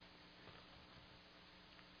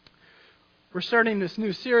We're starting this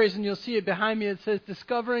new series, and you'll see it behind me. It says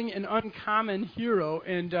Discovering an Uncommon Hero.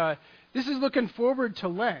 And this is looking forward to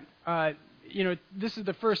Lent. This is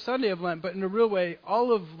the first Sunday of Lent, but in a real way,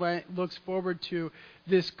 all of Lent looks forward to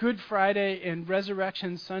this Good Friday and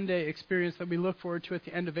Resurrection Sunday experience that we look forward to at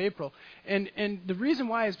the end of April. And the reason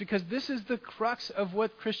why is because this is the crux of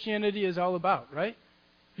what Christianity is all about, right?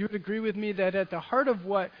 You would agree with me that at the heart of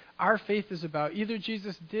what our faith is about, either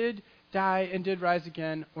Jesus did die and did rise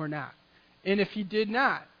again or not. And if he did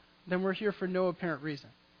not, then we're here for no apparent reason.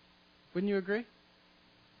 Wouldn't you agree?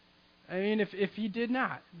 I mean, if he did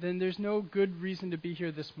not, then there's no good reason to be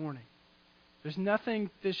here this morning. There's nothing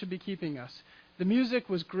that should be keeping us. The music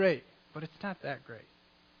was great, but it's not that great.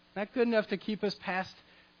 Not good enough to keep us past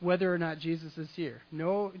whether or not Jesus is here.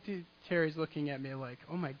 No, Terry's looking at me like,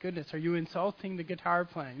 oh my goodness, are you insulting the guitar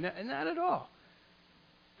playing? Not at all.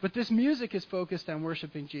 But this music is focused on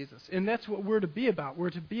worshiping Jesus. And that's what we're to be about. We're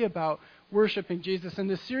to be about worshiping Jesus. And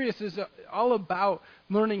this series is all about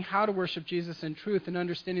learning how to worship Jesus in truth and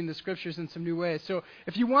understanding the Scriptures in some new ways. So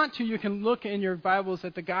if you want to, you can look in your Bibles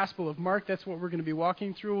at the Gospel of Mark. That's what we're going to be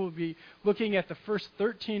walking through. We'll be looking at the first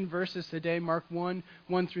 13 verses today, Mark 1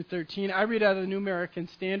 through 13. I read out of the New American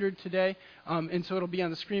Standard today, and so it'll be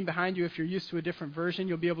on the screen behind you. If you're used to a different version,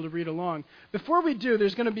 you'll be able to read along. Before we do,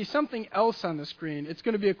 there's going to be something else on the screen. It's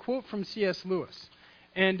going to be a quote from C.S. Lewis.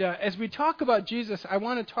 And as we talk about Jesus, I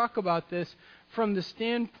want to talk about this from the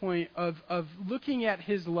standpoint of looking at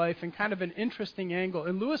his life in kind of an interesting angle.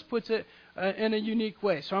 And Lewis puts it in a unique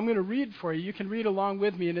way. So I'm going to read for you. You can read along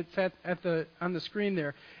with me, and it's on the screen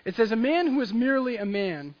there. It says, a man who was merely a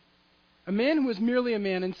man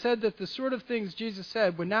and said that the sort of things Jesus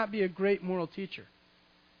said would not be a great moral teacher.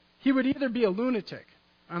 He would either be a lunatic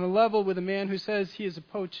on a level with a man who says he is a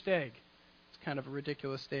poached egg. It's kind of a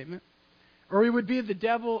ridiculous statement. Or he would be the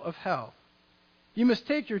devil of hell. You must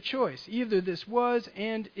take your choice. Either this was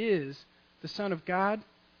and is the Son of God,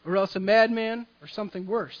 or else a madman, or something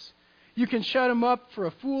worse. You can shut him up for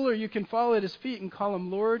a fool, or you can fall at his feet and call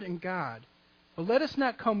him Lord and God. But let us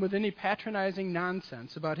not come with any patronizing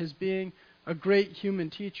nonsense about his being a great human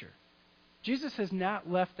teacher. Jesus has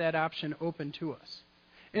not left that option open to us.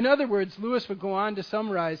 In other words, Lewis would go on to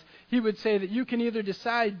summarize. He would say that you can either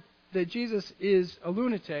decide that Jesus is a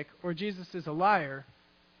lunatic or Jesus is a liar,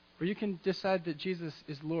 or you can decide that Jesus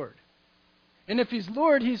is Lord. And if he's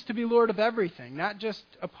Lord, he's to be Lord of everything, not just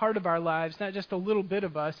a part of our lives, not just a little bit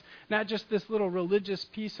of us, not just this little religious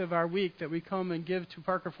piece of our week that we come and give to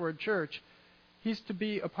Parker Ford Church. He's to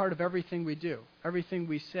be a part of everything we do, everything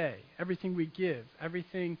we say, everything we give,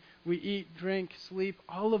 everything we eat, drink, sleep.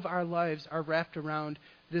 All of our lives are wrapped around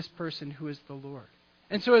this person who is the Lord.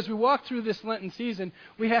 And so as we walk through this Lenten season,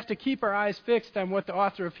 we have to keep our eyes fixed on what the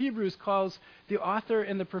author of Hebrews calls the author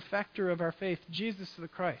and the perfecter of our faith, Jesus the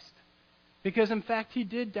Christ. Because in fact, he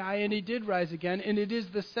did die and he did rise again, and it is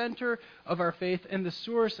the center of our faith and the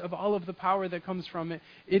source of all of the power that comes from it.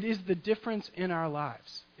 It is the difference in our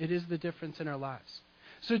lives. It is the difference in our lives.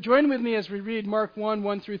 So join with me as we read Mark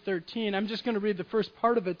 1 through 13. I'm just going to read the first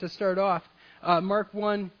part of it to start off. Mark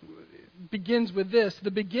 1 begins with this: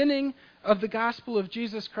 the beginning of the gospel of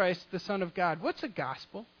Jesus Christ, the Son of God. What's a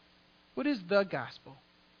gospel? What is the gospel?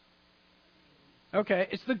 Okay,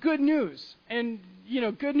 it's the good news. And,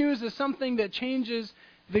 good news is something that changes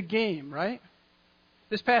the game, right?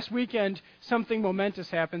 This past weekend, something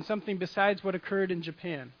momentous happened, something besides what occurred in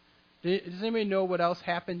Japan. Does anybody know what else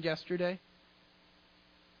happened yesterday?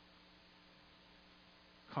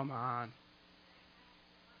 Come on.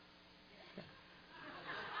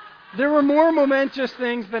 There were more momentous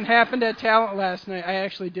things than happened at Talent last night. I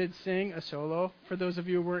actually did sing a solo. For those of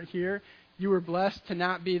you who weren't here, you were blessed to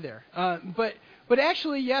not be there. But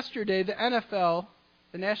actually yesterday, the NFL,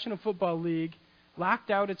 the National Football League, locked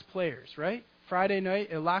out its players, right? Friday night,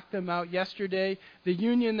 it locked them out. Yesterday, the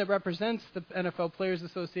union that represents the NFL Players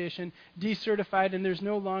Association decertified, and there's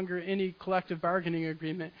no longer any collective bargaining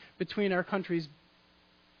agreement between our country's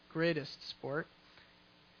greatest sport.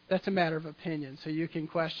 That's a matter of opinion, so you can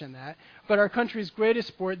question that. But our country's greatest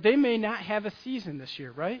sport, they may not have a season this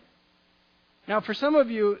year, right? Now, for some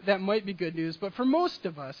of you, that might be good news, but for most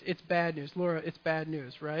of us, it's bad news. Laura, it's bad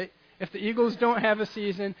news, right? If the Eagles don't have a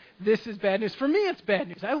season, this is bad news. For me, it's bad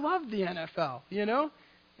news. I love the NFL,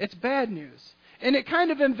 It's bad news. And it kind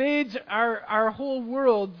of invades our whole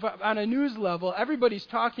world on a news level. Everybody's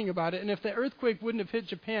talking about it. And if the earthquake wouldn't have hit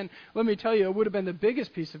Japan, let me tell you, it would have been the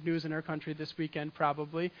biggest piece of news in our country this weekend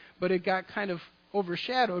probably. But it got kind of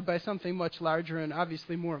overshadowed by something much larger and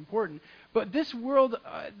obviously more important. But this world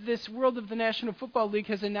of the National Football League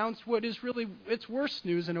has announced what is really its worst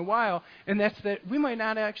news in a while, and that's that we might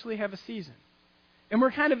not actually have a season. And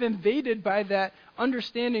we're kind of invaded by that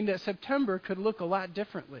understanding that September could look a lot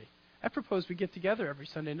differently. I propose we get together every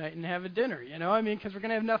Sunday night and have a dinner, because we're going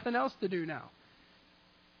to have nothing else to do now.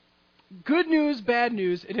 Good news, bad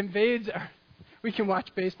news, it invades we can watch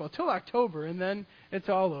baseball till October and then it's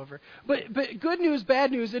all over. But good news,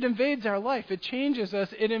 bad news, it invades our life. It changes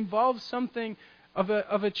us. It involves something of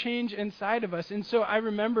a change inside of us. And so I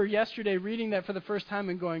remember yesterday reading that for the first time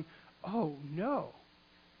and going, oh no.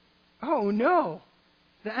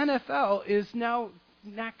 The NFL is now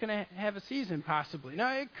not going to have a season, possibly.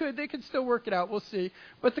 Now, they could still work it out. We'll see.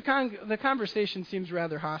 But the conversation seems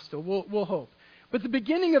rather hostile. We'll hope. But the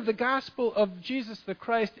beginning of the gospel of Jesus the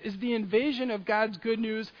Christ is the invasion of God's good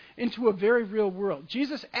news into a very real world.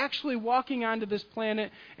 Jesus actually walking onto this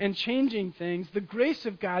planet and changing things. The grace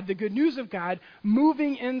of God, the good news of God,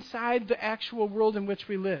 moving inside the actual world in which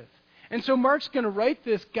we live. And so Mark's going to write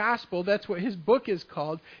this gospel. That's what his book is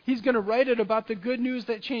called. He's going to write it about the good news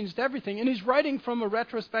that changed everything. And he's writing from a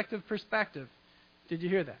retrospective perspective. Did you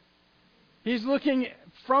hear that? He's looking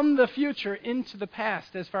from the future into the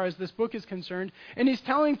past as far as this book is concerned. And he's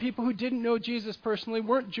telling people who didn't know Jesus personally,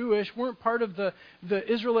 weren't Jewish, weren't part of the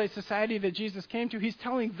Israelite society that Jesus came to. He's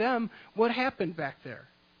telling them what happened back there.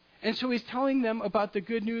 And so he's telling them about the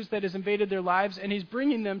good news that has invaded their lives, and he's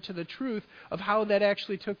bringing them to the truth of how that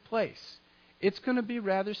actually took place. It's going to be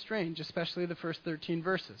rather strange, especially the first 13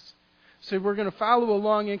 verses. So we're going to follow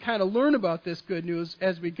along and kind of learn about this good news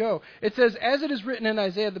as we go. It says, as it is written in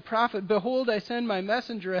Isaiah the prophet, behold, I send my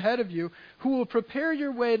messenger ahead of you, who will prepare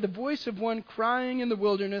your way, the voice of one crying in the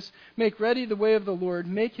wilderness, make ready the way of the Lord,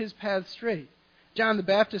 make his path straight. John the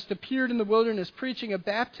Baptist appeared in the wilderness preaching a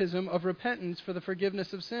baptism of repentance for the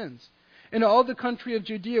forgiveness of sins. And all the country of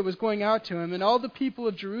Judea was going out to him, and all the people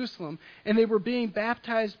of Jerusalem, and they were being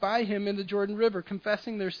baptized by him in the Jordan River,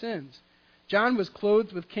 confessing their sins. John was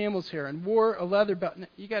clothed with camel's hair and wore a leather belt.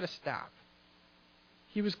 You got to stop.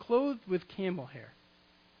 He was clothed with camel hair.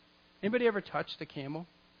 Anybody ever touched a camel?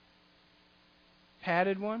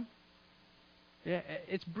 Padded one? Yeah,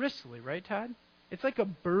 it's bristly, right, Todd? It's like a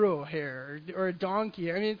burro hair or a donkey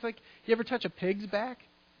hair. It's like, you ever touch a pig's back?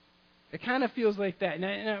 It kind of feels like that.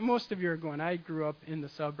 And most of you are going, I grew up in the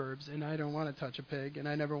suburbs, and I don't want to touch a pig, and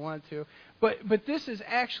I never want to. But this is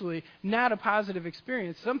actually not a positive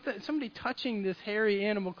experience. Somebody touching this hairy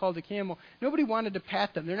animal called a camel, nobody wanted to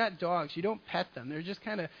pat them. They're not dogs. You don't pet them. They're just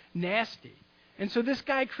kind of nasty. And so this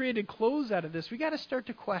guy created clothes out of this. We got to start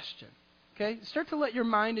to question. Okay? Start to let your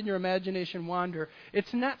mind and your imagination wander.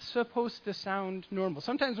 It's not supposed to sound normal.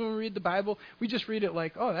 Sometimes when we read the Bible, we just read it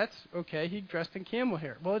like, oh, that's okay, he dressed in camel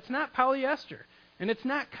hair. Well, it's not polyester, and it's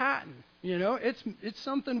not cotton. It's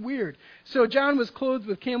something weird. So John was clothed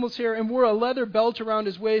with camel's hair and wore a leather belt around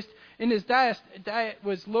his waist, and his diet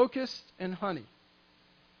was locusts and honey.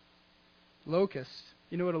 Locust.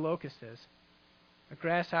 You know what a locust is? A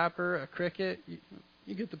grasshopper, a cricket.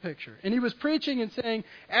 You get the picture. And he was preaching and saying,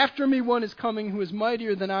 after me one is coming who is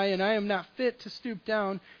mightier than I, and I am not fit to stoop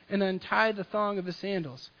down and untie the thong of his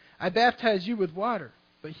sandals. I baptize you with water,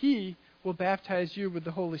 but he will baptize you with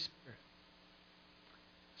the Holy Spirit.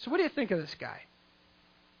 So what do you think of this guy?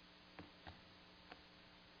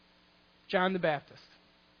 John the Baptist.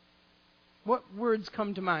 What words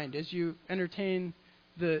come to mind as you entertain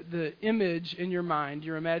the image in your mind,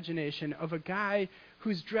 your imagination, of a guy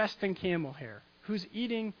who's dressed in camel hair, who's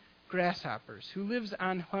eating grasshoppers, who lives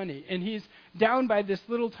on honey, and he's down by this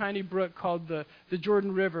little tiny brook called the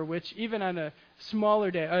Jordan River, which even on a smaller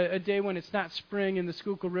day, a day when it's not spring in the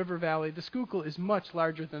Schuylkill River Valley, the Schuylkill is much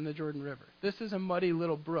larger than the Jordan River. This is a muddy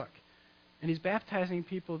little brook, and he's baptizing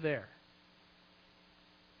people there.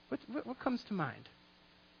 What comes to mind?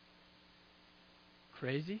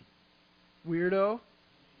 Crazy? Weirdo?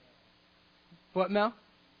 What, Mel?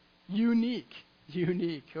 Unique,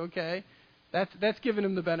 okay? That's giving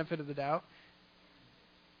him the benefit of the doubt.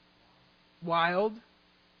 Wild.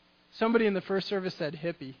 Somebody in the first service said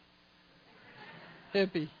hippie.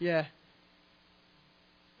 Hippie, yeah.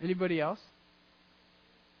 Anybody else?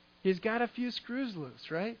 He's got a few screws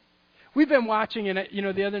loose, right? We've been watching, and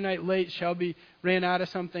the other night late, Shelby ran out of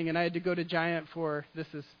something, and I had to go to Giant for,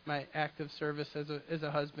 this is my active service as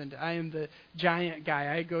a husband. I am the Giant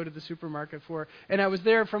guy. I go to the supermarket for, and I was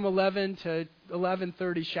there from 11 to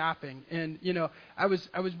 11:30 shopping, and I was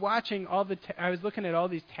watching I was looking at all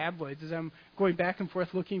these tabloids as I'm going back and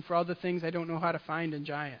forth looking for all the things I don't know how to find in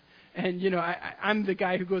Giant. And, I'm the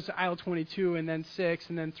guy who goes to aisle 22 and then 6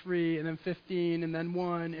 and then 3 and then 15 and then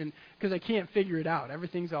 1, and because I can't figure it out.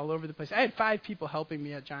 Everything's all over the place. I had 5 people helping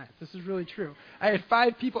me at Giant. This is really true. I had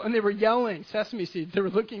 5 people, and they were yelling sesame seeds. They were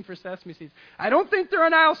looking for sesame seeds. I don't think they're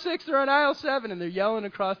on aisle 6. They're on aisle 7, and they're yelling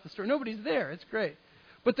across the store. Nobody's there. It's great.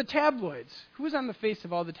 But the tabloids. Who was on the face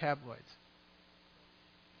of all the tabloids?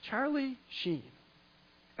 Charlie Sheen.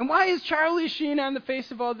 And why is Charlie Sheen on the face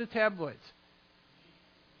of all the tabloids?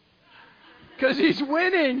 Because he's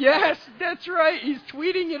winning. Yes, that's right. He's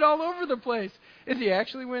tweeting it all over the place. Is he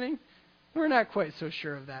actually winning? We're not quite so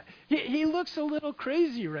sure of that. He looks a little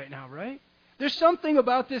crazy right now, right? There's something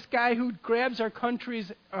about this guy who grabs our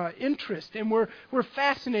country's interest, and we're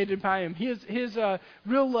fascinated by him. His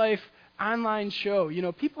real-life online show.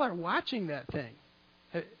 People are watching that thing.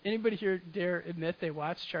 Anybody here dare admit they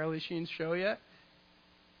watched Charlie Sheen's show yet?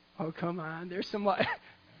 Oh, come on. There's some...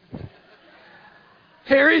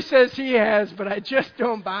 Harry says he has, but I just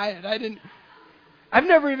don't buy it. I've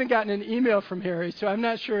never even gotten an email from Harry, so I'm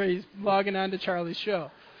not sure he's logging on to Charlie's show.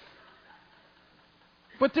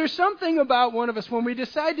 But there's something about one of us when we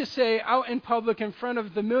decide to say out in public in front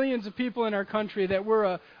of the millions of people in our country that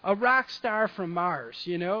we're a rock star from Mars,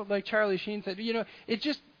 like Charlie Sheen said,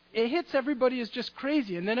 it hits everybody as just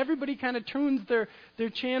crazy. And then everybody kind of tunes their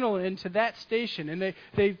channel into that station. And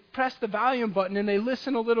they press the volume button and they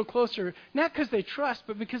listen a little closer. Not because they trust,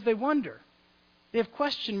 but because they wonder. They have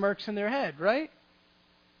question marks in their head, right?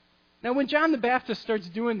 Now, when John the Baptist starts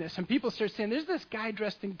doing this and people start saying, there's this guy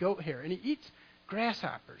dressed in goat hair and he eats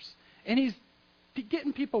grasshoppers. And he's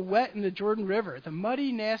getting people wet in the Jordan River, the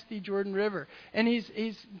muddy, nasty Jordan River. And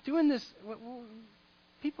he's doing this...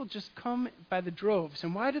 People just come by the droves.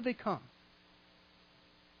 And why do they come?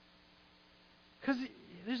 Because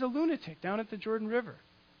there's a lunatic down at the Jordan River.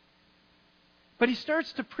 But he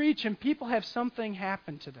starts to preach and people have something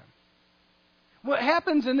happen to them. What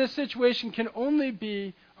happens in this situation can only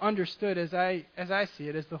be understood as I see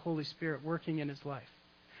it as the Holy Spirit working in his life.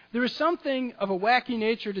 There is something of a wacky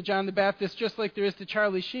nature to John the Baptist, just like there is to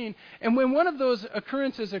Charlie Sheen. And when one of those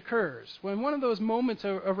occurrences occurs, when one of those moments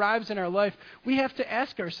arrives in our life, we have to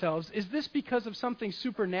ask ourselves, is this because of something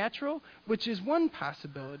supernatural, which is one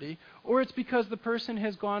possibility, or it's because the person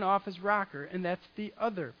has gone off his rocker, and that's the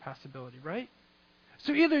other possibility, right?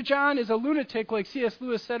 So either John is a lunatic, like C.S.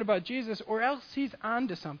 Lewis said about Jesus, or else he's on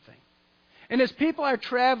to something. And as people are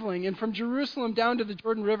traveling, and from Jerusalem down to the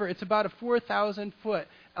Jordan River, it's about a 4,000-foot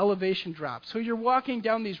elevation drop. So you're walking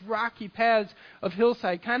down these rocky paths of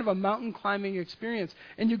hillside, kind of a mountain climbing experience.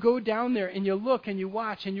 And you go down there, and you look, and you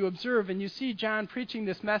watch, and you observe, and you see John preaching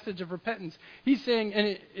this message of repentance. He's saying,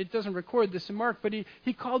 and it doesn't record this in Mark, but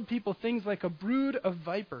he called people things like a brood of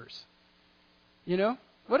vipers.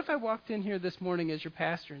 What if I walked in here this morning as your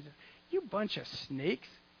pastor and said, you bunch of snakes?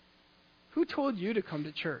 Who told you to come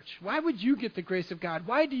to church? Why would you get the grace of God?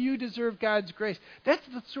 Why do you deserve God's grace? That's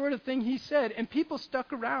the sort of thing he said, and people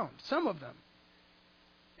stuck around, some of them.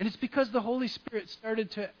 And it's because the Holy Spirit started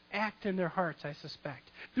to act in their hearts, I suspect.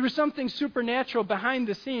 There was something supernatural behind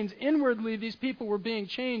the scenes. Inwardly, these people were being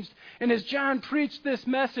changed. And as John preached this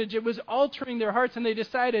message, it was altering their hearts, and they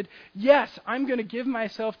decided, yes, I'm going to give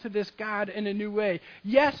myself to this God in a new way.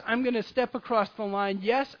 Yes, I'm going to step across the line.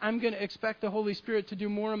 Yes, I'm going to expect the Holy Spirit to do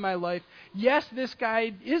more in my life. Yes, this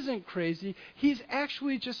guy isn't crazy. He's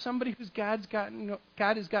actually just somebody who's God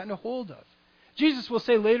has gotten a hold of. Jesus will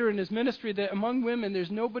say later in his ministry that among women there's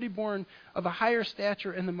nobody born of a higher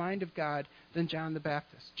stature in the mind of God than John the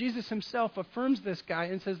Baptist. Jesus himself affirms this guy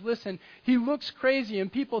and says, listen, he looks crazy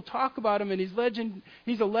and people talk about him and he's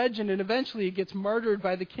a legend, and eventually he gets martyred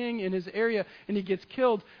by the king in his area and he gets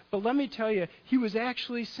killed. But let me tell you, he was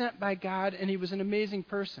actually sent by God and he was an amazing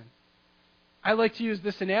person. I like to use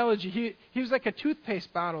this analogy. He was like a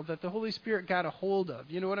toothpaste bottle that the Holy Spirit got a hold of.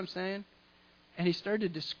 You know what I'm saying? And he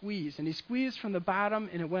started to squeeze. And he squeezed from the bottom,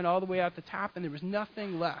 and it went all the way out the top, and there was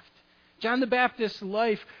nothing left. John the Baptist's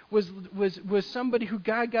life was somebody who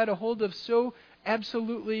God got a hold of so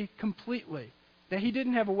absolutely, completely, that he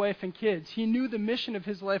didn't have a wife and kids. He knew the mission of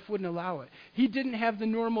his life wouldn't allow it. He didn't have the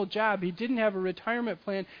normal job. He didn't have a retirement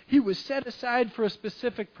plan. He was set aside for a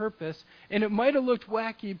specific purpose, and it might have looked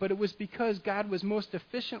wacky, but it was because God was most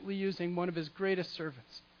efficiently using one of his greatest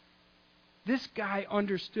servants. This guy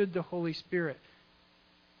understood the Holy Spirit.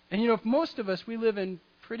 And if most of us, we live in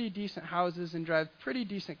pretty decent houses and drive pretty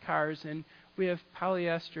decent cars, and we have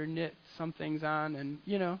polyester knit somethings on, and,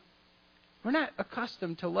 we're not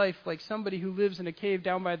accustomed to life like somebody who lives in a cave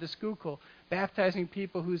down by the Schuylkill, baptizing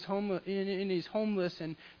people who's homeless, and he's homeless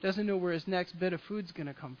and doesn't know where his next bit of food's going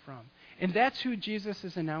to come from. And that's who Jesus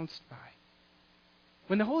is announced by.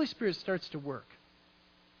 When the Holy Spirit starts to work,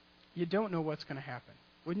 you don't know what's going to happen.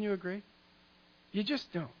 Wouldn't you agree? You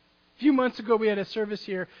just don't. A few months ago, we had a service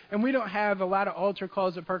here, and we don't have a lot of altar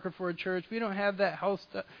calls at Parker Ford Church. We don't have that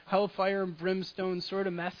hellfire and brimstone sort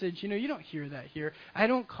of message. You don't hear that here. I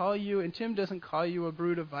don't call you, and Tim doesn't call you a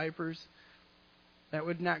brood of vipers. That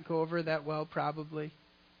would not go over that well, probably.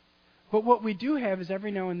 But what we do have is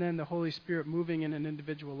every now and then the Holy Spirit moving in an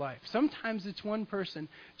individual life. Sometimes it's one person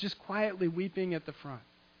just quietly weeping at the front.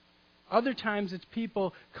 Other times it's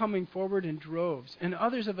people coming forward in droves. And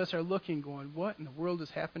others of us are looking, going, what in the world is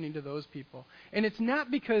happening to those people? And it's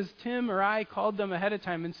not because Tim or I called them ahead of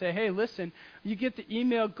time and say, hey, listen, you get the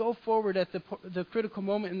email, go forward at the critical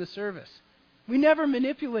moment in the service. We never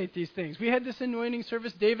manipulate these things. We had this anointing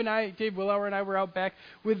service. Dave Willauer and I were out back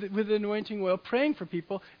with anointing oil praying for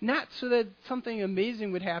people, not so that something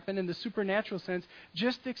amazing would happen in the supernatural sense,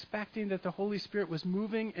 just expecting that the Holy Spirit was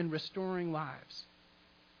moving and restoring lives.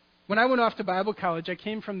 When I went off to Bible college, I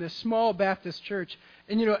came from this small Baptist church,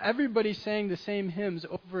 and everybody sang the same hymns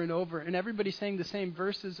over and over, and everybody sang the same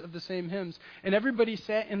verses of the same hymns, and everybody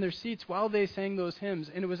sat in their seats while they sang those hymns,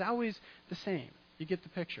 and it was always the same. You get the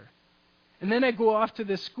picture. And then I go off to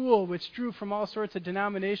this school, which drew from all sorts of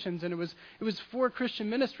denominations, and it was for Christian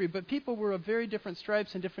ministry, but people were of very different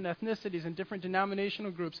stripes and different ethnicities and different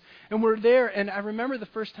denominational groups, and we're there, and I remember the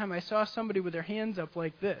first time I saw somebody with their hands up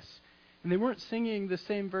like this. And they weren't singing the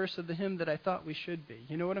same verse of the hymn that I thought we should be.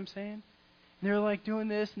 You know what I'm saying? And they were like doing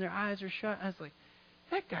this, and their eyes are shut. I was like,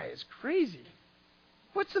 that guy is crazy.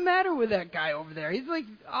 What's the matter with that guy over there? He's like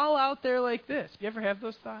all out there like this. You ever have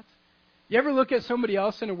those thoughts? You ever look at somebody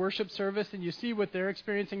else in a worship service and you see what they're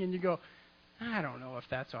experiencing and you go, I don't know if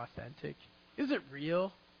that's authentic. Is it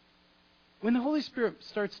real? When the Holy Spirit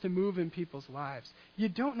starts to move in people's lives, you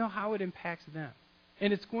don't know how it impacts them.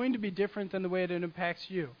 And it's going to be different than the way it impacts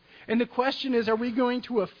you. And the question is, are we going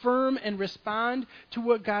to affirm and respond to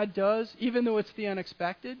what God does, even though it's the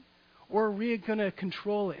unexpected? Or are we going to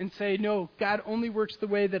control it and say, no, God only works the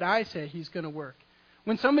way that I say He's going to work?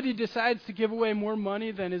 When somebody decides to give away more money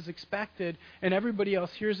than is expected and everybody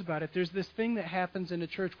else hears about it, there's this thing that happens in a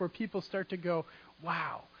church where people start to go,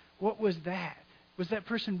 wow, what was that? Was that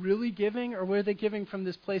person really giving, or were they giving from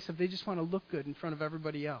this place of they just want to look good in front of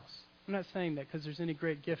everybody else? I'm not saying that because there's any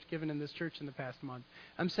great gift given in this church in the past month.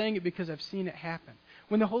 I'm saying it because I've seen it happen.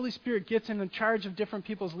 When the Holy Spirit gets in charge of different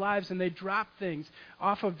people's lives and they drop things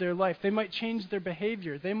off of their life, they might change their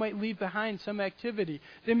behavior. They might leave behind some activity.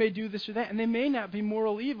 They may do this or that, and they may not be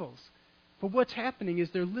moral evils. But what's happening is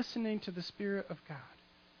they're listening to the Spirit of God.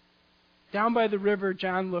 Down by the river,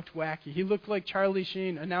 John looked wacky. He looked like Charlie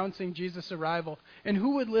Sheen announcing Jesus' arrival. And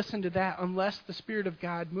who would listen to that unless the Spirit of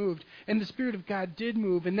God moved? And the Spirit of God did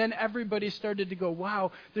move. And then everybody started to go,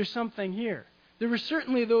 wow, there's something here. There were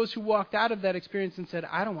certainly those who walked out of that experience and said,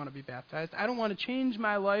 I don't want to be baptized. I don't want to change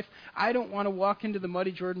my life. I don't want to walk into the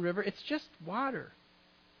muddy Jordan River. It's just water.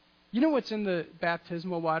 You know what's in the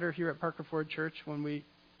baptismal water here at Parker Ford Church when we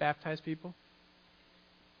baptize people?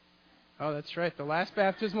 Oh, that's right. The last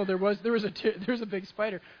baptismal, there was a big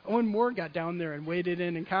spider. Owen Moore got down there and waded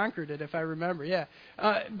in and conquered it, if I remember. Yeah.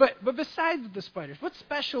 But besides the spiders, what's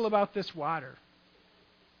special about this water?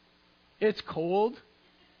 It's cold.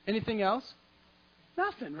 Anything else?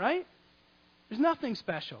 Nothing, right? There's nothing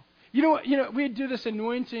special. You know, we do this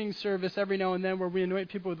anointing service every now and then where we anoint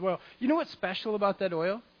people with oil. You know what's special about that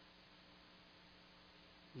oil?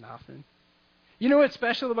 Nothing. You know what's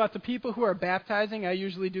special about the people who are baptizing? I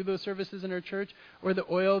usually do those services in our church, or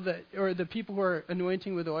the people who are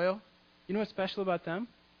anointing with oil. You know what's special about them?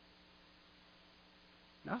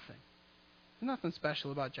 Nothing. There's nothing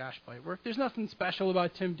special about Josh Blightworth. There's nothing special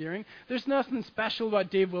about Tim Deering. There's nothing special about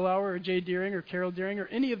Dave Willauer or Jay Deering or Carol Deering or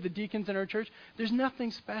any of the deacons in our church. There's nothing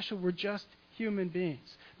special. We're just human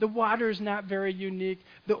beings. The water's not very unique.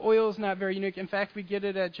 The oil's not very unique. In fact, we get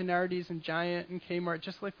it at Gennardi's and Giant and Kmart,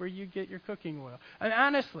 just like where you get your cooking oil. And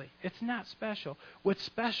honestly, it's not special. What's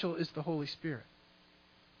special is the Holy Spirit.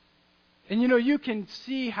 And you can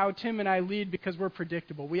see how Tim and I lead because we're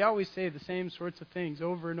predictable. We always say the same sorts of things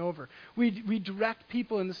over and over. We direct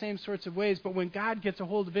people in the same sorts of ways, but when God gets a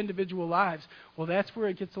hold of individual lives, well, that's where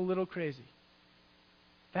it gets a little crazy.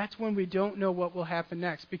 That's when we don't know what will happen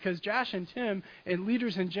next, because Josh and Tim and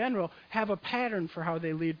leaders in general have a pattern for how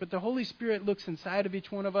they lead, but the Holy Spirit looks inside of each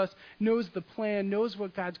one of us, knows the plan, knows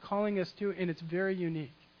what God's calling us to, and it's very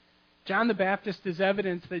unique. John the Baptist is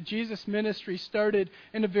evidence that Jesus' ministry started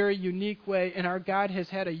in a very unique way, and our God has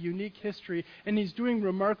had a unique history, and He's doing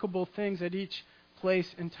remarkable things at each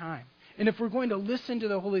place and time. And if we're going to listen to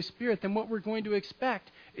the Holy Spirit, then what we're going to expect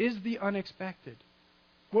is the unexpected.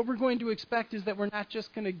 What we're going to expect is that we're not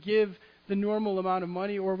just going to give the normal amount of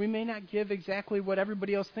money, or we may not give exactly what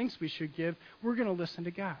everybody else thinks we should give. We're going to listen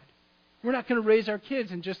to God. We're not going to raise our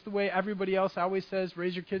kids in just the way everybody else always says,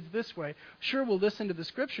 raise your kids this way. Sure, we'll listen to the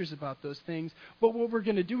scriptures about those things, but what we're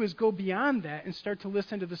going to do is go beyond that and start to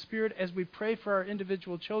listen to the Spirit as we pray for our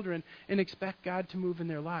individual children and expect God to move in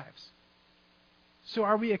their lives. So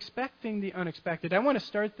are we expecting the unexpected? I want to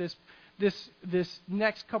start this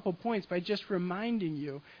next couple points by just reminding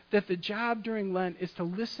you that the job during Lent is to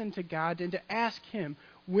listen to God and to ask Him,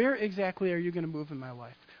 where exactly are you going to move in my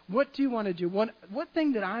life? What do you want to do? What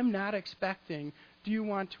thing that I'm not expecting do you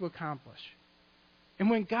want to accomplish? And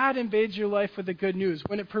when God invades your life with the good news,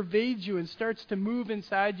 when it pervades you and starts to move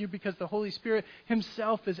inside you because the Holy Spirit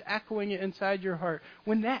Himself is echoing it inside your heart,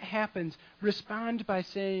 when that happens, respond by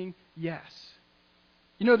saying yes.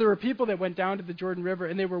 You know, there were people that went down to the Jordan River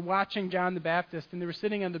and they were watching John the Baptist and they were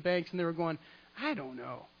sitting on the banks and they were going, I don't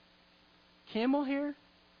know. Camel hair?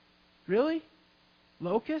 Really?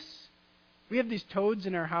 Locusts? We have these toads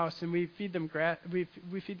in our house and we feed them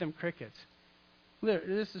we feed them crickets.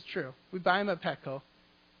 This is true. We buy them at Petco.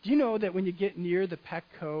 Do you know that when you get near the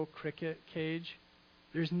Petco cricket cage,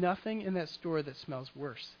 there's nothing in that store that smells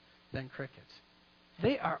worse than crickets?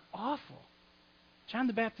 They are awful. John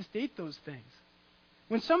the Baptist ate those things.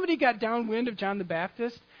 When somebody got downwind of John the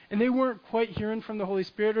Baptist and they weren't quite hearing from the Holy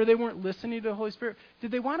Spirit or they weren't listening to the Holy Spirit,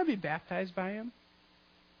 did they want to be baptized by Him?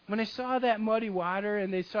 When they saw that muddy water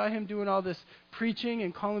and they saw Him doing all this preaching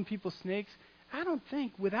and calling people snakes, I don't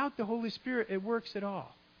think without the Holy Spirit it works at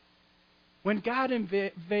all. When God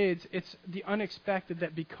invades, it's the unexpected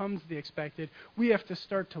that becomes the expected. We have to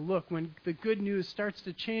start to look when the good news starts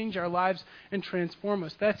to change our lives and transform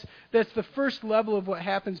us. That's the first level of what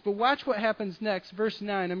happens. But watch what happens next. Verse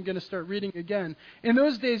 9, I'm going to start reading again. In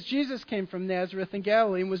those days, Jesus came from Nazareth in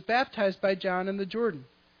Galilee and was baptized by John in the Jordan.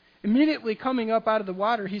 Immediately coming up out of the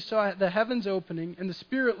water, he saw the heavens opening and the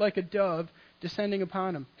Spirit like a dove descending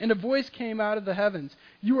upon him. And a voice came out of the heavens,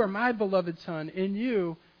 "You are my beloved Son, in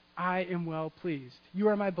you I am well pleased." You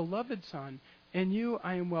are my beloved Son, in you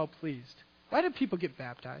I am well pleased. Why do people get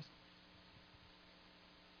baptized?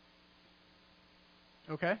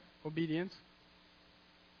 Okay, obedience.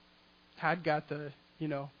 Todd got the,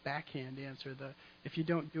 backhand answer. If you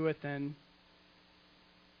don't do it, then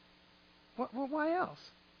why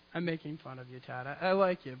else? I'm making fun of you, Todd. I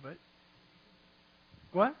like you, but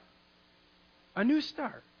what? A new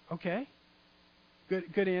start. Okay.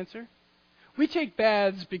 Good answer. We take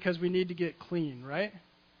baths because we need to get clean, right?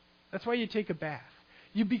 That's why you take a bath.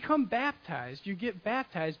 You become baptized. You get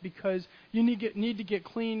baptized because you need to get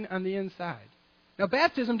clean on the inside. Now,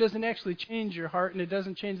 baptism doesn't actually change your heart, and it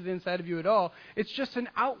doesn't change the inside of you at all. It's just an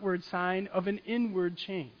outward sign of an inward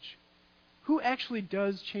change. Who actually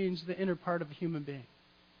does change the inner part of a human being?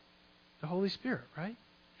 The Holy Spirit, right?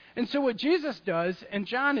 And so what Jesus does, and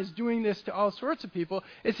John is doing this to all sorts of people,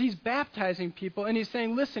 is he's baptizing people, and he's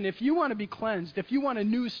saying, listen, if you want to be cleansed, if you want a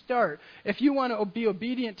new start, if you want to be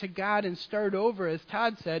obedient to God and start over, as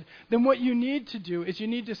Todd said, then what you need to do is you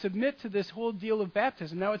need to submit to this whole deal of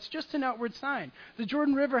baptism. Now, it's just an outward sign. The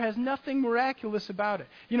Jordan River has nothing miraculous about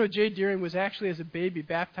it. Jay Deering was actually, as a baby,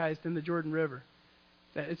 baptized in the Jordan River.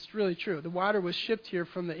 It's really true. The water was shipped here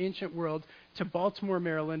from the ancient world to Baltimore,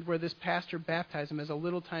 Maryland, where this pastor baptized him as a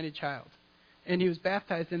little tiny child. And he was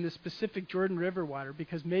baptized in this specific Jordan River water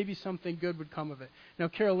because maybe something good would come of it. Now,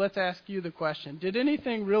 Carol, let's ask you the question. Did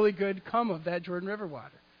anything really good come of that Jordan River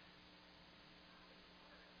water?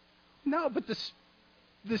 No, but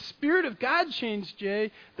the Spirit of God changed,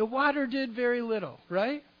 Jay. The water did very little,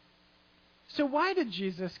 right? So why did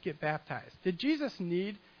Jesus get baptized? Did Jesus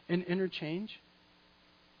need an inner change?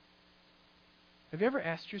 Have you ever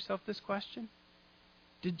asked yourself this question?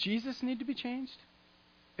 Did Jesus need to be changed?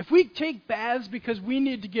 If we take baths because we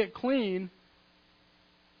need to get clean,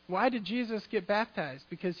 why did Jesus get baptized?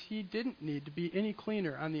 Because he didn't need to be any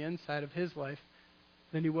cleaner on the inside of his life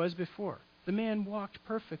than he was before. The man walked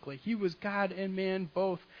perfectly. He was God and man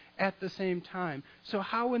both at the same time. So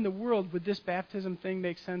how in the world would this baptism thing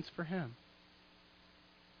make sense for him?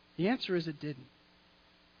 The answer is it didn't.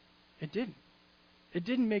 It didn't. It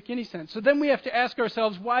didn't make any sense. So then we have to ask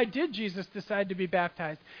ourselves, why did Jesus decide to be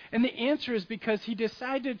baptized? And the answer is because he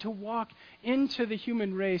decided to walk into the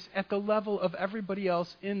human race at the level of everybody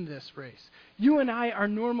else in this race. You and I are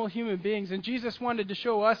normal human beings, and Jesus wanted to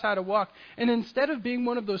show us how to walk. And instead of being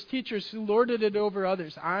one of those teachers who lorded it over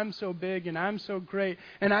others, I'm so big and I'm so great,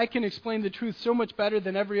 and I can explain the truth so much better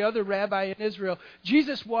than every other rabbi in Israel,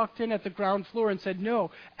 Jesus walked in at the ground floor and said,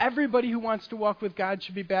 no, everybody who wants to walk with God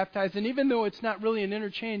should be baptized. And even though it's not really an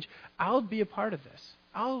interchange, I'll be a part of this.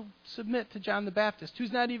 I'll submit to John the Baptist,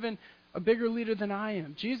 who's not even a bigger leader than I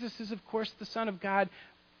am. Jesus is, of course, the Son of God,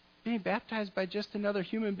 being baptized by just another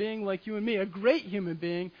human being like you and me, a great human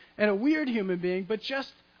being and a weird human being, but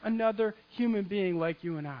just another human being like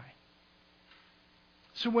you and I.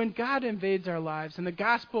 So when God invades our lives and the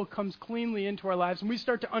gospel comes cleanly into our lives and we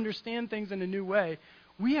start to understand things in a new way,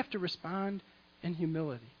 we have to respond in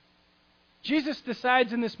humility. Jesus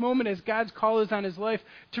decides in this moment, as God's call is on his life,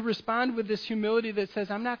 to respond with this humility that says,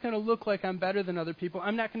 I'm not going to look like I'm better than other people.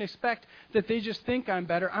 I'm not going to expect that they just think I'm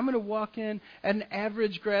better. I'm going to walk in at an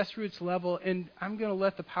average grassroots level, and I'm going to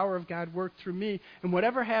let the power of God work through me, and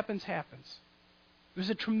whatever happens, happens. It was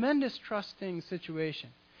a tremendous trusting situation.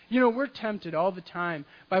 You know, we're tempted all the time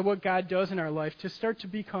by what God does in our life to start to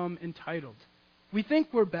become entitled. We think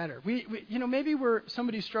we're better. Maybe we're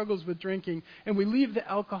somebody struggles with drinking and we leave the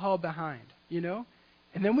alcohol behind, and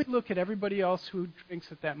then we look at everybody else who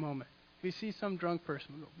drinks at that moment. We see some drunk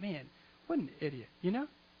person, we go, man, what an idiot, You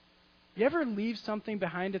ever leave something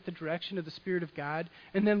behind at the direction of the Spirit of God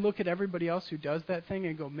and then look at everybody else who does that thing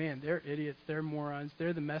and go, man, they're idiots, they're morons,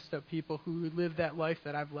 they're the messed up people who live that life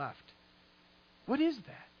that I've left. What is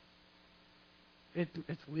that?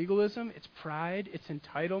 It's legalism, it's pride, it's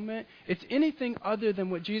entitlement. It's anything other than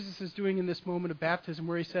what Jesus is doing in this moment of baptism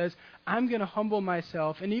where he says, I'm going to humble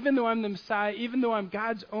myself. And even though I'm the Messiah, even though I'm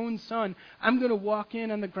God's own son, I'm going to walk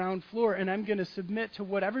in on the ground floor and I'm going to submit to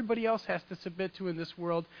what everybody else has to submit to in this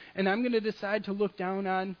world. And I'm going to decide to look down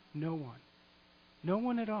on no one. No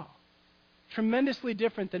one at all. Tremendously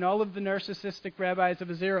different than all of the narcissistic rabbis of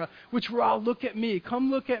his era, which were all, look at me, come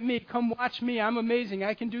watch me, I'm amazing,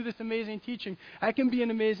 I can do this amazing teaching, I can be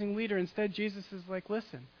an amazing leader. Instead, Jesus is like,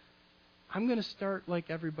 listen, I'm going to start like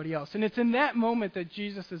everybody else. And it's in that moment that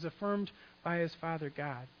Jesus is affirmed by his Father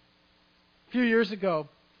God. A few years ago,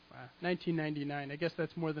 1999, I guess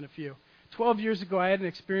that's more than a few. 12 years ago, I had an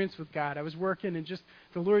experience with God. I was working and just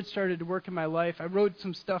the Lord started to work in my life. I wrote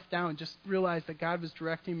some stuff down, just realized that God was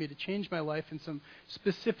directing me to change my life in some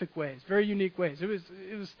specific ways, very unique ways. It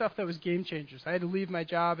was stuff that was game changers. I had to leave my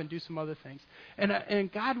job and do some other things. And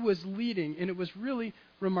God was leading, and it was really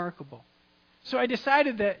remarkable. So I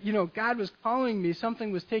decided that, God was calling me.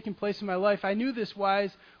 Something was taking place in my life. I knew this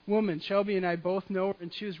wise woman. Shelby and I both know her,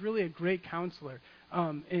 and she was really a great counselor.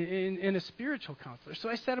 And a spiritual counselor. So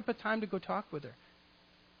I set up a time to go talk with her.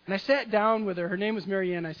 And I sat down with her. Her name was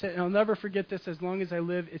Marianne. I said, and I'll never forget this as long as I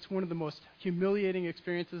live. It's one of the most humiliating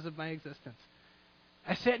experiences of my existence.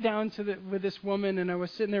 I sat down with this woman, and I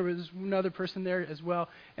was sitting there with another person there as well.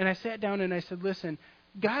 And I sat down and I said, listen,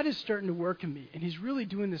 God is starting to work in me, and he's really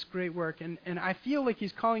doing this great work, and I feel like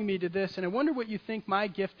he's calling me to this, and I wonder what you think my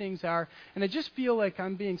giftings are, and I just feel like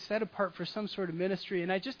I'm being set apart for some sort of ministry,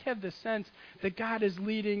 and I just have this sense that God is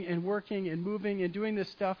leading and working and moving and doing this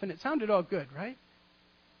stuff, and it sounded all good, right?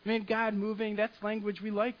 I mean, God moving, that's language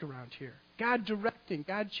we like around here. God directing,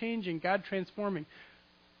 God changing, God transforming.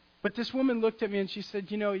 But this woman looked at me and she said,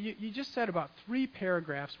 you just said about 3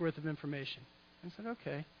 paragraphs worth of information. I said,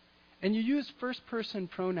 okay. And you use first-person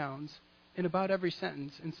pronouns in about every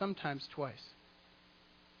sentence, and sometimes twice.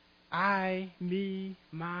 I, me,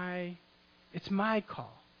 my. It's my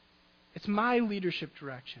call. It's my leadership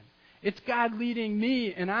direction. It's God leading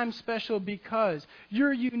me, and I'm special because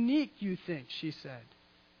you're unique, you think, she said.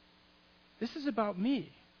 This is about me.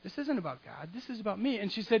 This isn't about God. This is about me.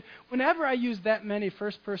 And she said, whenever I use that many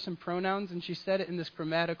first-person pronouns, and she said it in this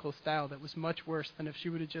grammatical style that was much worse than if she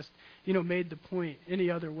would have just, made the point any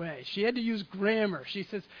other way. She had to use grammar. She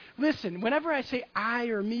says, listen, whenever I say I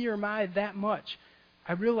or me or my that much,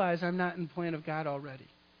 I realize I'm not in the plan of God already.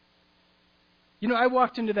 I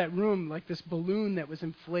walked into that room like this balloon that was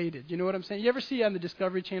inflated. You know what I'm saying? You ever see on the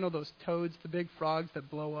Discovery Channel those toads, the big frogs that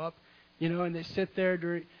blow up? And they sit there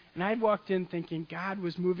and I'd walked in thinking God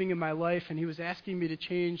was moving in my life and he was asking me to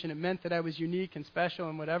change and it meant that I was unique and special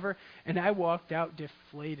and whatever. And I walked out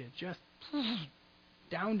deflated, just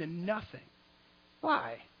down to nothing.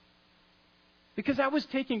 Why? Because I was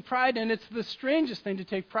taking pride in, it's the strangest thing to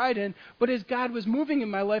take pride in, but as God was moving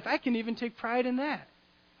in my life, I can even take pride in that.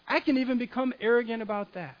 I can even become arrogant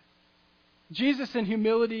about that. Jesus in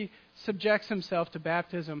humility subjects himself to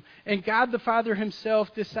baptism. And God the Father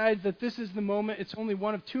himself decides that this is the moment. It's only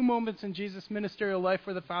one of 2 moments in Jesus' ministerial life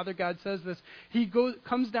where the Father God says this. He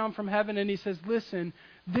comes down from heaven and he says, listen,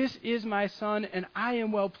 this is my Son and I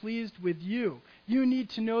am well pleased with you. You need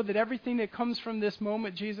to know that everything that comes from this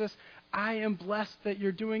moment, Jesus, I am blessed that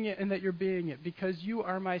you're doing it and that you're being it because you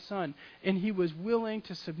are my Son. And he was willing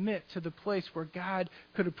to submit to the place where God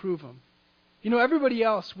could approve him. You know, everybody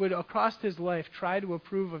else would, across his life, try to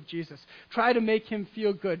approve of Jesus, try to make him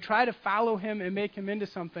feel good, try to follow him and make him into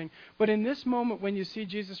something. But in this moment, when you see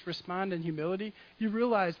Jesus respond in humility, you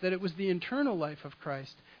realize that it was the internal life of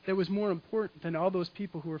Christ that was more important than all those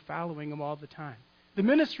people who were following him all the time. The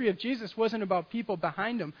ministry of Jesus wasn't about people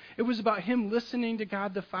behind him. It was about him listening to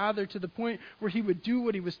God the Father to the point where he would do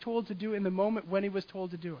what he was told to do in the moment when he was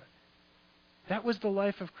told to do it. That was the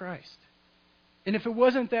life of Christ. And if it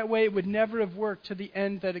wasn't that way, it would never have worked to the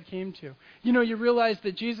end that it came to. You know, you realize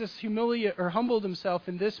that Jesus humbled himself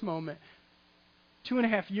in this moment.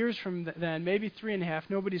 2.5 years from then, maybe 3.5,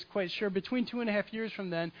 nobody's quite sure. Between 2.5 years from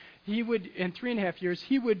then, and 3.5 years,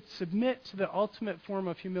 he would submit to the ultimate form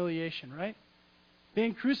of humiliation, right?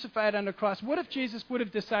 Being crucified on the cross. What if Jesus would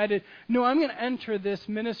have decided, no, I'm going to enter this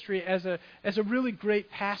ministry as a really great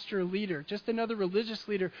pastor leader, just another religious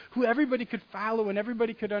leader who everybody could follow and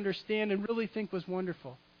everybody could understand and really think was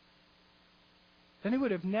wonderful? Then he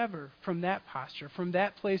would have never, from that posture, from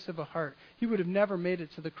that place of a heart, he would have never made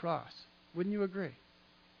it to the cross. Wouldn't you agree?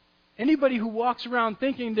 Anybody who walks around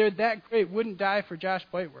thinking they're that great wouldn't die for Josh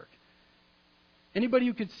Blightwork. Anybody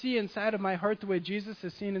who could see inside of my heart the way Jesus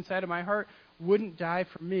has seen inside of my heart wouldn't die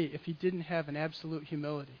for me if he didn't have an absolute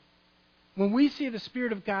humility. When we see the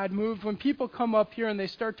Spirit of God moved, when people come up here and they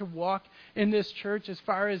start to walk in this church as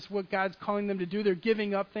far as what God's calling them to do, they're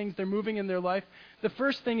giving up things, they're moving in their life, the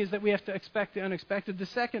first thing is that we have to expect the unexpected. The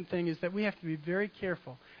second thing is that we have to be very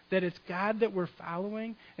careful that it's God that we're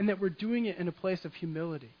following and that we're doing it in a place of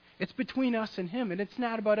humility. It's between us and him, and it's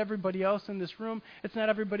not about everybody else in this room. It's not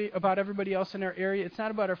about everybody else in our area. It's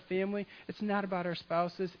not about our family. It's not about our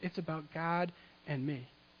spouses. It's about God and me.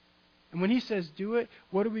 And when he says do it,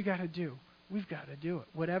 what do we got to do? We've got to do it,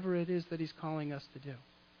 whatever it is that he's calling us to do.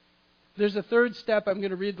 There's a third step. I'm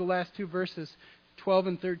going to read the last two verses, 12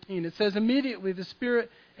 and 13. It says, immediately the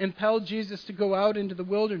Spirit impelled Jesus to go out into the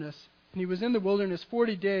wilderness. And he was in the wilderness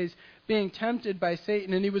 40 days, being tempted by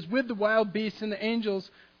Satan. And he was with the wild beasts, and the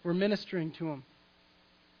angels were ministering to him.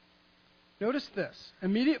 Notice this.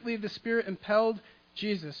 Immediately the Spirit impelled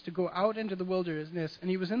Jesus to go out into the wilderness, and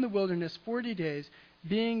he was in the wilderness 40 days,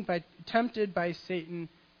 being tempted by Satan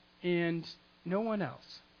and no one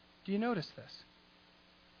else. Do you notice this?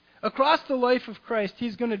 Across the life of Christ,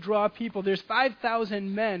 he's going to draw people. There's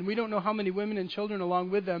 5,000 men. We don't know how many women and children along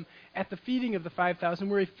with them at the feeding of the 5,000,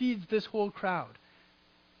 where he feeds this whole crowd.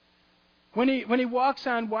 When he walks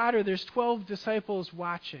on water, there's 12 disciples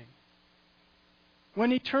watching. When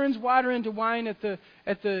he turns water into wine at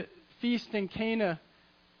the feast in Cana,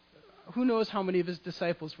 who knows how many of his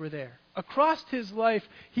disciples were there? Across his life,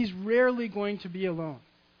 he's rarely going to be alone.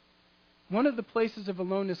 One of the places of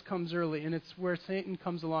aloneness comes early, and it's where Satan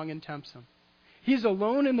comes along and tempts him. He's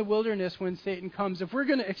alone in the wilderness when Satan comes. If we're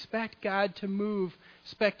going to expect God to move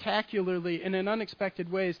spectacularly and in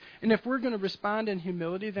unexpected ways, and if we're going to respond in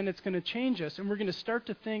humility, then it's going to change us, and we're going to start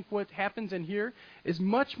to think what happens in here is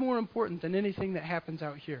much more important than anything that happens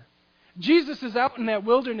out here. Jesus is out in that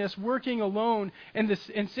wilderness working alone, and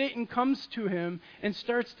Satan comes to him and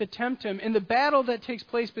starts to tempt him. And the battle that takes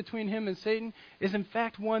place between him and Satan is in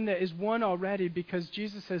fact one that is won already because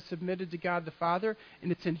Jesus has submitted to God the Father,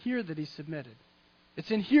 and it's in here that he's submitted.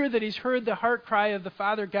 It's in here that he's heard the heart cry of the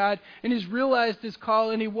Father God, and he's realized his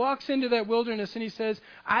call, and he walks into that wilderness and he says,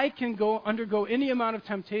 I can undergo any amount of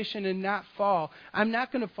temptation and not fall. I'm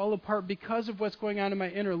not going to fall apart because of what's going on in my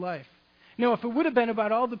inner life. Now, if it would have been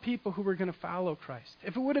about all the people who were going to follow Christ,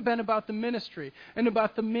 if it would have been about the ministry and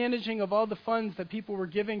about the managing of all the funds that people were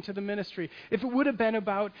giving to the ministry, if it would have been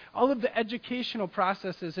about all of the educational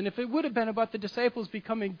processes, and if it would have been about the disciples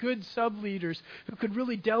becoming good sub-leaders who could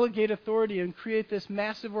really delegate authority and create this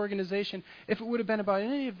massive organization, if it would have been about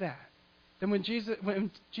any of that, then when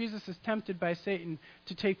Jesus is tempted by Satan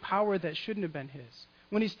to take power that shouldn't have been his,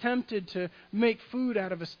 when he's tempted to make food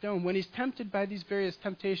out of a stone, when he's tempted by these various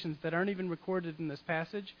temptations that aren't even recorded in this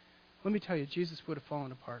passage, let me tell you, Jesus would have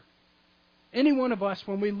fallen apart. Any one of us,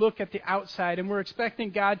 when we look at the outside and we're expecting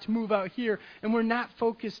God to move out here and we're not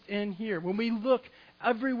focused in here, when we look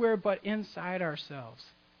everywhere but inside ourselves,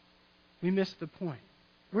 we miss the point.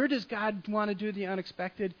 Where does God want to do the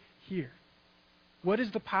unexpected? Here. What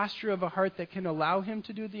is the posture of a heart that can allow him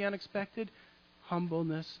to do the unexpected?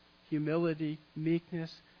 Humbleness, humility,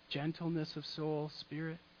 meekness, gentleness of soul,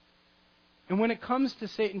 spirit. And when it comes to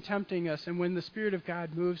Satan tempting us, and when the Spirit of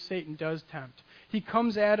God moves, Satan does tempt. He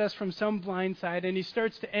comes at us from some blind side, and he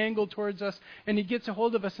starts to angle towards us, and he gets a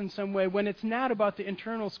hold of us in some way when it's not about the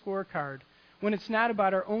internal scorecard, when it's not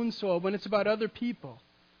about our own soul, when it's about other people.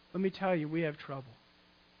 Let me tell you, we have trouble.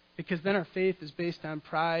 Because then our faith is based on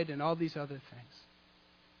pride and all these other things.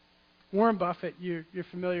 Warren Buffett, you're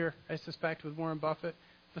familiar, I suspect, with Warren Buffett.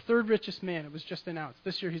 The third richest man. It was just announced.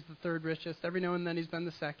 This year he's the third richest. Every now and then he's been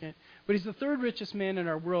the second. But he's the third richest man in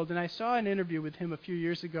our world. And I saw an interview with him a few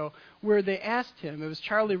years ago where they asked him, it was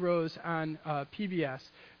Charlie Rose on PBS,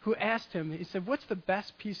 who asked him, he said, what's the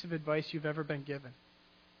best piece of advice you've ever been given?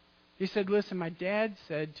 He said, listen, my dad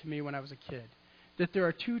said to me when I was a kid that there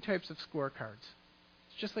are two types of scorecards.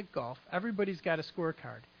 It's just like golf. Everybody's got a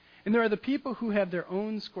scorecard. And there are the people who have their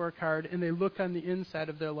own scorecard, and they look on the inside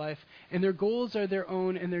of their life, and their goals are their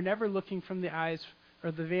own, and they're never looking from the eyes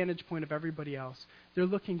or the vantage point of everybody else. They're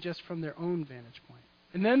looking just from their own vantage point.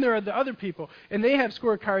 And then there are the other people, and they have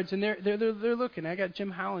scorecards, and they're looking. I got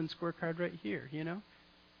Jim Holland's scorecard right here, you know.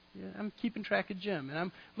 Yeah, I'm keeping track of Jim, and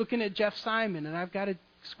I'm looking at Jeff Simon, and I've got a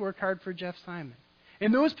scorecard for Jeff Simon.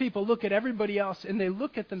 And those people look at everybody else, and they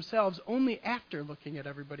look at themselves only after looking at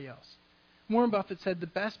everybody else. Warren Buffett said, the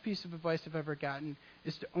best piece of advice I've ever gotten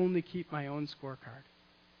is to only keep my own scorecard.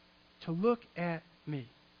 To look at me.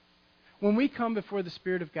 When we come before the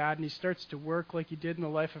Spirit of God and He starts to work like He did in the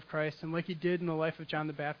life of Christ and like He did in the life of John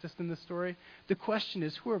the Baptist in this story, the question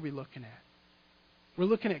is, who are we looking at? We're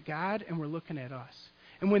looking at God and we're looking at us.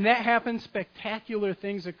 And when that happens, spectacular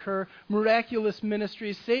things occur, miraculous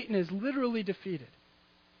ministries. Satan is literally defeated.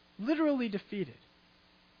 Literally defeated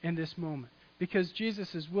in this moment. Because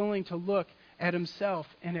Jesus is willing to look at Himself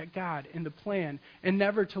and at God and the plan, and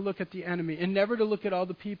never to look at the enemy, and never to look at all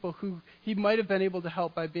the people who He might have been able to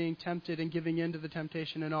help by being tempted and giving in to the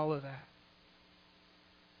temptation and all of that.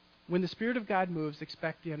 When the Spirit of God moves,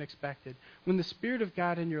 expect the unexpected. When the Spirit of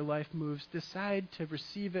God in your life moves, decide to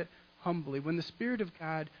receive it humbly. When the Spirit of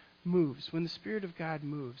God moves,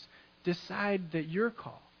 decide that your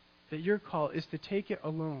call is to take it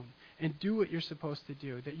alone and do what you're supposed to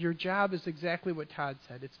do. That your job is exactly what Todd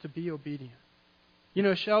said. It's to be obedient. You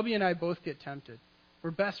know, Shelby and I both get tempted.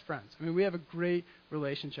 We're best friends. I mean, we have a great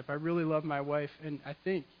relationship. I really love my wife, and I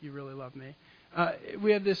think you really love me.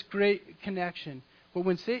 We have this great connection. But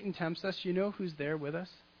when Satan tempts us, you know who's there with us?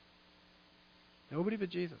 Nobody but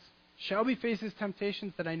Jesus. Shelby faces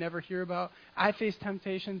temptations that I never hear about. I face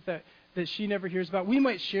temptations that she never hears about. We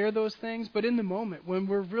might share those things, but in the moment, when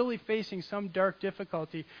we're really facing some dark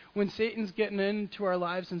difficulty, when Satan's getting into our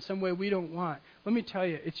lives in some way we don't want, let me tell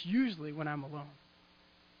you, it's usually when I'm alone.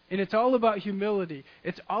 And it's all about humility.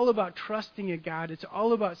 It's all about trusting in God. It's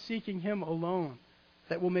all about seeking Him alone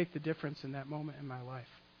that will make the difference in that moment in my life.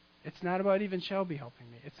 It's not about even Shelby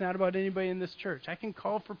helping me. It's not about anybody in this church. I can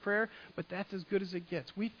call for prayer, but that's as good as it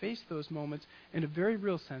gets. We face those moments in a very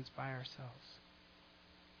real sense by ourselves.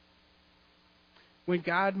 When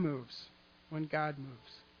God moves,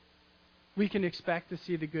 we can expect to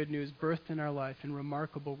see the good news birthed in our life in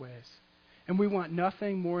remarkable ways. And we want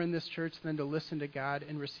nothing more in this church than to listen to God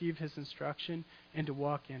and receive His instruction and to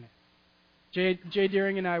walk in it. Jay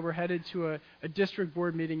Deering and I were headed to a district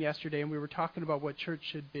board meeting yesterday, and we were talking about what church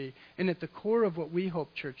should be. And at the core of what we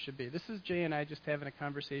hope church should be, this is Jay and I just having a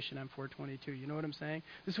conversation on 422. You know what I'm saying?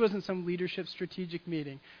 This wasn't some leadership strategic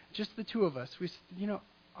meeting. Just the two of us.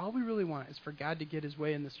 All we really want is for God to get His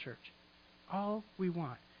way in this church. All we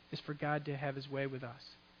want is for God to have His way with us.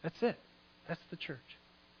 That's it. That's the church.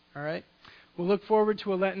 All right? We'll look forward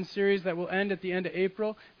to a Lenten series that will end at the end of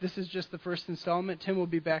April. This is just the first installment. Tim will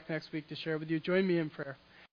be back next week to share with you. Join me in prayer.